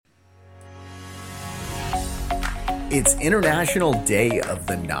It's International Day of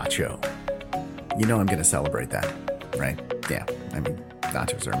the Nacho. You know I'm going to celebrate that, right? Yeah, I mean,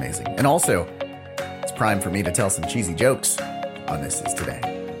 nachos are amazing. And also, it's prime for me to tell some cheesy jokes on This Is Today.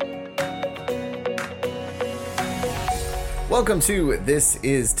 Welcome to This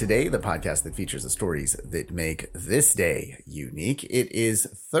Is Today, the podcast that features the stories that make this day unique. It is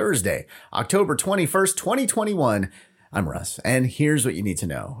Thursday, October 21st, 2021. I'm Russ, and here's what you need to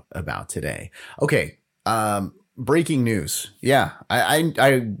know about today. Okay, breaking news. Yeah,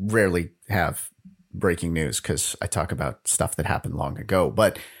 I rarely have breaking news because I talk about stuff that happened long ago,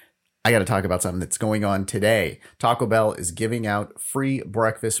 but I got to talk about something that's going on today. Taco Bell is giving out free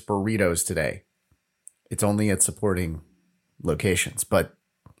breakfast burritos today. It's only at supporting locations, but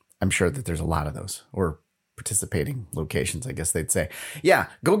I'm sure that there's a lot of those, or participating locations, I guess they'd say. Yeah,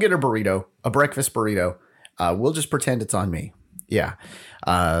 go get a burrito, a breakfast burrito. We'll just pretend it's on me. Yeah.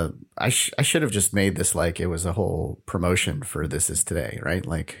 I should have just made this like it was a whole promotion for This Is Today, right?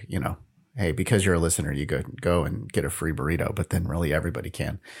 Like, you know, hey, because you're a listener, you go and get a free burrito, but then really everybody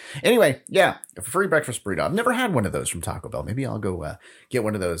can. Anyway, yeah, a free breakfast burrito. I've never had one of those from Taco Bell. Maybe I'll go get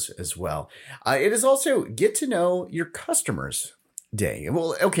one of those as well. It is also Get to Know Your Customers Day.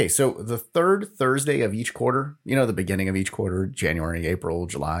 Well, okay, so the third Thursday of each quarter, you know, the beginning of each quarter, January, April,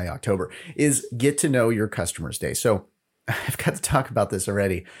 July, October, is Get to Know Your Customers Day. So I've got to talk about this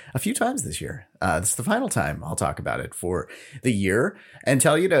already a few times this year. This is the final time I'll talk about it for the year and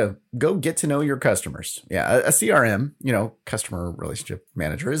tell you to go get to know your customers. Yeah, a CRM, you know, customer relationship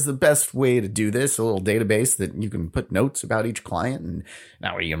manager, is the best way to do this. A little database that you can put notes about each client, and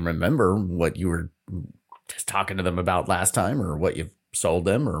now you can remember what you were just talking to them about last time, or what you've sold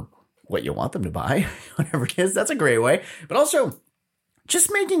them, or what you want them to buy, whatever it is. That's a great way. But also,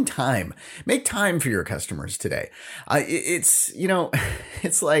 just making time. Make time for your customers today. It's, you know,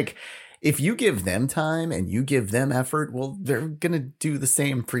 it's like if you give them time and you give them effort, well, they're going to do the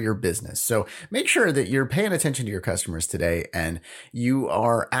same for your business. So make sure that you're paying attention to your customers today and you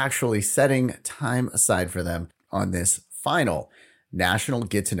are actually setting time aside for them on this final National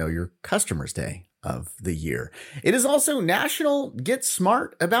Get to Know Your Customers Day of the year. It is also National Get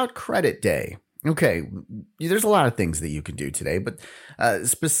Smart About Credit Day. Okay, there's a lot of things that you can do today, but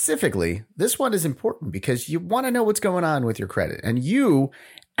specifically, this one is important because you want to know what's going on with your credit. And you,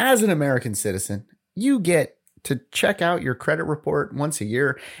 as an American citizen, you get to check out your credit report once a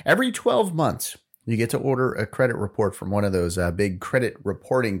year. Every 12 months, you get to order a credit report from one of those big credit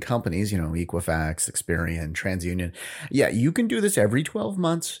reporting companies, you know, Equifax, Experian, TransUnion. Yeah, you can do this every 12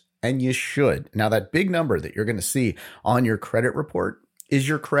 months, and you should. Now, that big number that you're going to see on your credit report is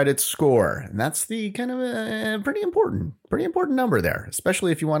your credit score. And that's the kind of a pretty important number there,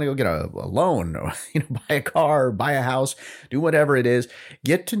 especially if you want to go get a loan, or, you know, buy a car, buy a house, do whatever it is.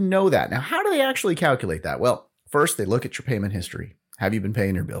 Get to know that. Now, how do they actually calculate that? Well, first, they look at your payment history. Have you been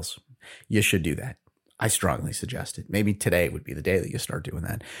paying your bills? You should do that. I strongly suggest it. Maybe today would be the day that you start doing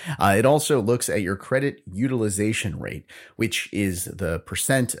that. It also looks at your credit utilization rate, which is the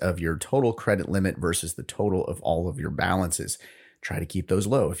percent of your total credit limit versus the total of all of your balances. Try to keep those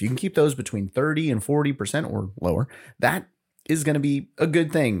low. If you can keep those between 30 and 40% or lower, that is going to be a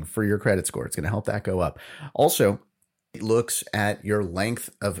good thing for your credit score. It's going to help that go up. Also, it looks at your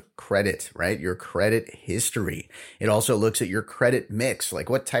length of credit, right? Your credit history. It also looks at your credit mix. Like,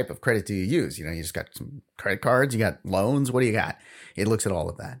 what type of credit do you use? You know, you just got some credit cards, you got loans. What do you got? It looks at all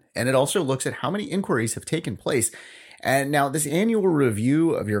of that. And it also looks at how many inquiries have taken place. And now this annual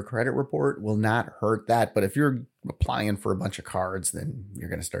review of your credit report will not hurt that. But if you're applying for a bunch of cards, then you're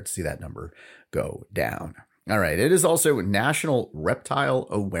going to start to see that number go down. All right. It is also National Reptile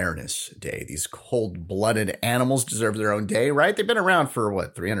Awareness Day. These cold-blooded animals deserve their own day, right? They've been around for,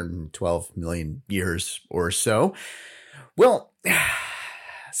 312 million years or so. Well,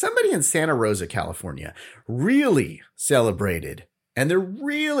 somebody in Santa Rosa, California really celebrated, and they're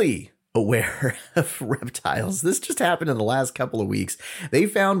really aware of reptiles. This just happened in the last couple of weeks. They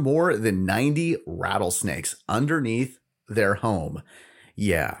found more than 90 rattlesnakes underneath their home.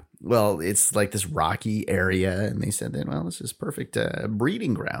 Yeah. Well, it's like this rocky area, and they said that, well, this is perfect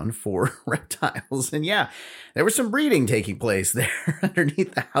breeding ground for reptiles. And yeah, there was some breeding taking place there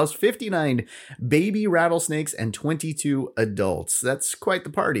underneath the house. 59 baby rattlesnakes and 22 adults. That's quite the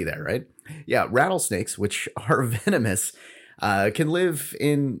party there, right? Yeah, rattlesnakes, which are venomous, can live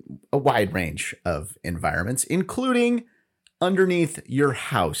in a wide range of environments, including underneath your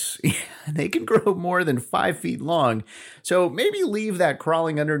house. They can grow more than 5 feet long. So maybe leave that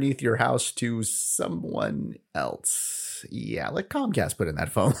crawling underneath your house to someone else. burritos. Yeah, let Comcast put in that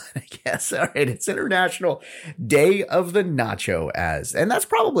phone line, I guess. All right, it's International Day of the Nacho and that's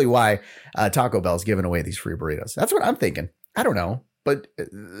probably why Taco Bell's giving away these free burritos. That's what I'm thinking. I don't know. But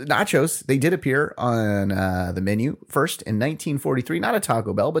nachos, they did appear on the menu first in 1943, not at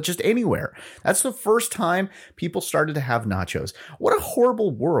Taco Bell, but just anywhere. That's the first time people started to have nachos. What a horrible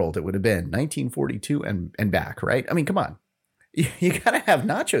world it would have been, 1942 and back, right? I mean, come on. You got to have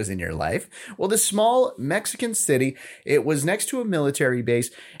nachos in your life. Well, this small Mexican city, it was next to a military base,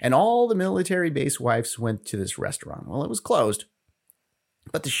 and all the military base wives went to this restaurant. Well, it was closed,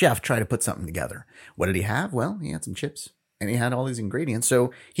 but the chef tried to put something together. What did he have? Well, he had some chips. And he had all these ingredients.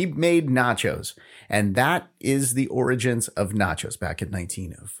 So he made nachos. And that is the origins of nachos back in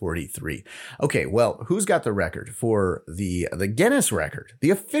 1943. Okay, well, who's got the record for the Guinness record, the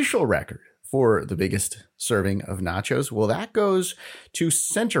official record for the biggest serving of nachos? Well, that goes to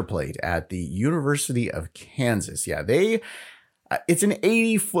Centerplate at the University of Kansas. Yeah, it's an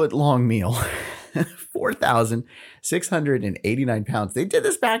 80-foot long meal. 4,689 pounds. They did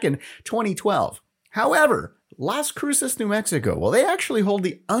this back in 2012. However, Las Cruces, New Mexico, well, they actually hold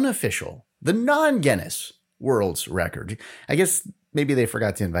the unofficial, the non-Guinness world's record. I guess maybe they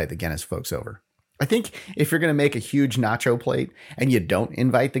forgot to invite the Guinness folks over. I think if you're going to make a huge nacho plate and you don't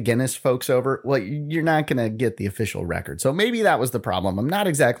invite the Guinness folks over, well, you're not going to get the official record. So maybe that was the problem. I'm not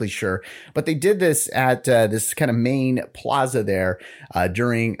exactly sure, but they did this at this kind of main plaza there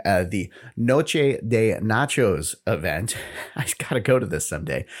during the Noche de Nachos event. I got to go to this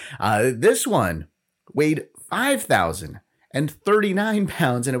someday. This one weighed 5,039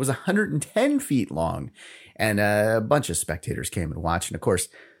 pounds, and it was 110 feet long. And a bunch of spectators came and watched. And of course,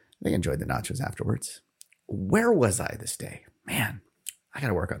 they enjoyed the nachos afterwards. Where was I this day? Man, I got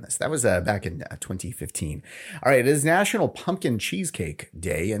to work on this. That was back in 2015. All right, it is National Pumpkin Cheesecake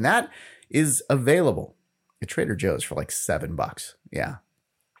Day, and that is available at Trader Joe's for like $7. Yeah.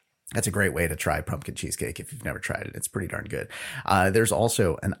 That's a great way to try pumpkin cheesecake if you've never tried it. It's pretty darn good. There's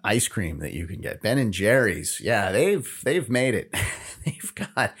also an ice cream that you can get. Ben & Jerry's. Yeah, they've made it. They've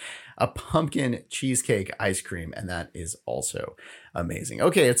got a pumpkin cheesecake ice cream, and that is also amazing.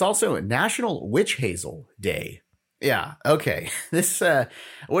 Okay, it's also National Witch Hazel Day. Yeah, okay.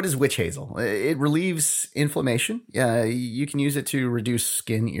 What is witch hazel? It relieves inflammation. You can use it to reduce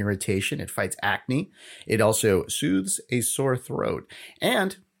skin irritation. It fights acne. It also soothes a sore throat.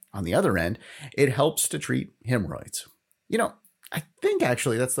 And on the other end, it helps to treat hemorrhoids. You know, I think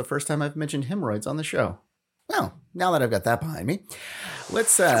actually that's the first time I've mentioned hemorrhoids on the show. Well, now that I've got that behind me,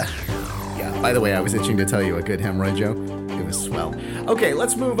 let's, by the way, I was itching to tell you a good hemorrhoid joke. It was swell. Okay,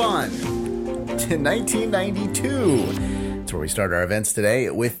 let's move on to 1992. That's where we start our events today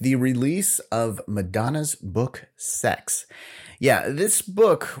with the release of Madonna's book, Sex. Yeah, this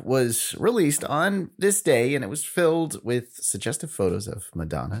book was released on this day, and it was filled with suggestive photos of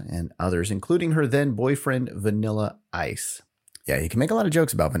Madonna and others, including her then boyfriend, Vanilla Ice. Yeah, you can make a lot of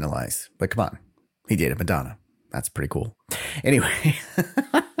jokes about Vanilla Ice, but come on, he dated Madonna. That's pretty cool. Anyway,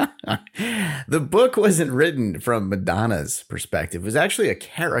 the book wasn't written from Madonna's perspective. It was actually a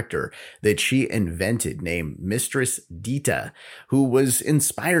character that she invented named Mistress Dita, who was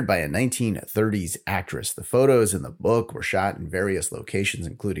inspired by a 1930s actress. The photos in the book were shot in various locations,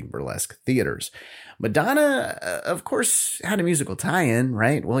 including burlesque theaters. Madonna, of course, had a musical tie-in,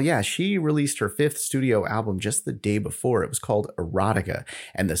 right? Well, yeah, she released her 5th studio album just the day before. It was called Erotica,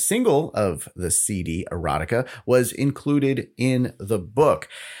 and the single of the CD, Erotica, was included in the book.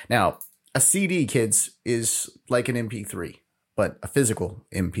 Now, a CD, kids, is like an MP3, but a physical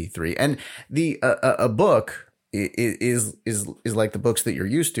MP3, and a book is like the books that you're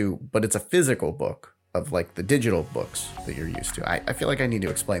used to, but it's a physical book of like the digital books that you're used to. I feel like I need to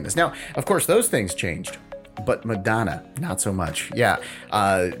explain this. Now, of course, those things changed, but Madonna, not so much. Yeah,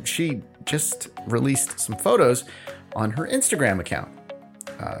 she just released some photos on her Instagram account.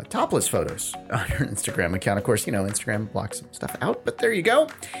 Topless photos on her Instagram account. Of course, you know, Instagram blocks some stuff out, but there you go.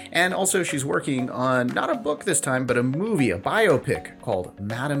 And also she's working on not a book this time, but a movie, a biopic called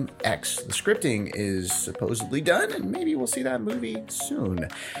Madam X. The scripting is supposedly done, and maybe we'll see that movie soon.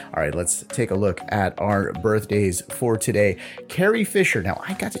 All right, let's take a look at our birthdays for today. Carrie Fisher. Now,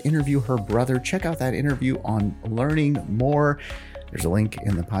 I got to interview her brother. Check out that interview on Learning More. There's a link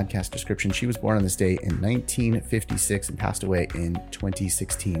in the podcast description. She was born on this day in 1956 and passed away in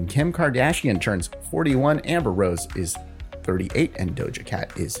 2016. Kim Kardashian turns 41. Amber Rose is 38 and Doja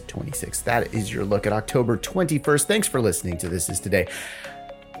Cat is 26. That is your look at October 21st. Thanks for listening to This Is Today.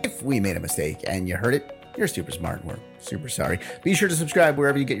 If we made a mistake and you heard it, you're super smart. We're super sorry. Be sure to subscribe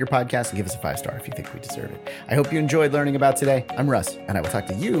wherever you get your podcasts and give us a 5-star if you think we deserve it. I hope you enjoyed learning about today. I'm Russ, and I will talk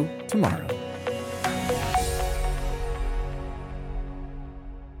to you tomorrow.